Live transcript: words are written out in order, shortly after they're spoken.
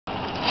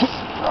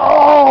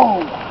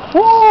Oh!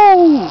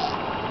 Woo!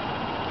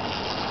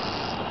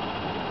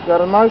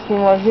 Got a nice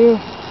one right here.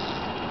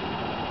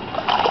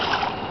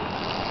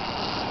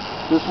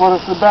 This is what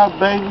it's about,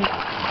 baby.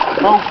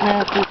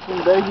 Bowfin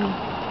fishing, baby.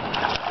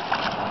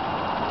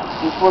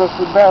 This is what it's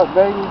about,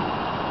 baby.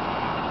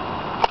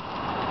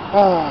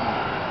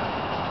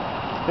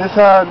 This is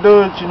how I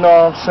do it, you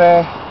know what I'm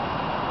saying?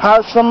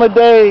 Hot summer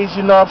days,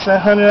 you know what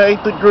I'm saying?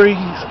 108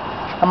 degrees.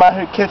 I'm out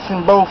here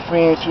catching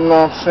bowfins, you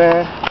know what I'm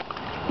saying?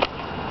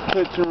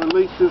 Catch and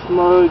release this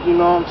mug, you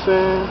know what I'm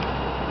saying?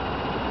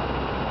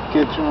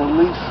 Catch and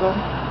release them.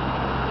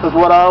 That's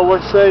what I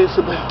always say, it's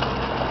about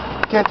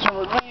catch and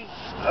release.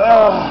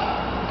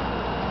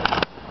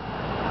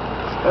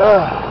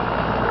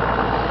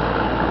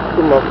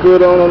 Put my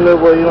foot on them that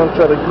way you don't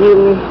try to get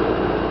me.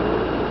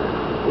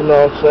 You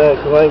know what I'm saying?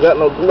 Cause I ain't got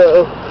no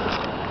glove.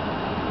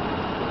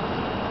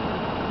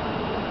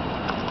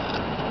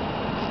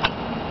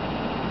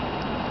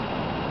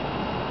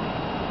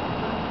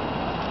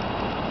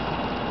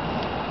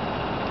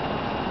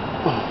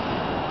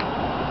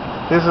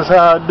 This is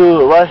how I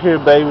do it right here,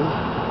 baby.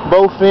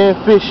 Bowfin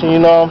fishing, you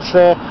know what I'm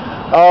saying?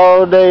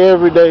 All day,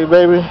 every day,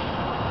 baby.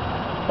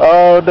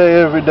 All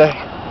day, every day.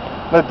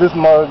 Let this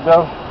mug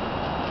go.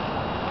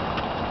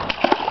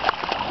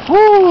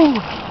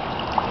 Woo!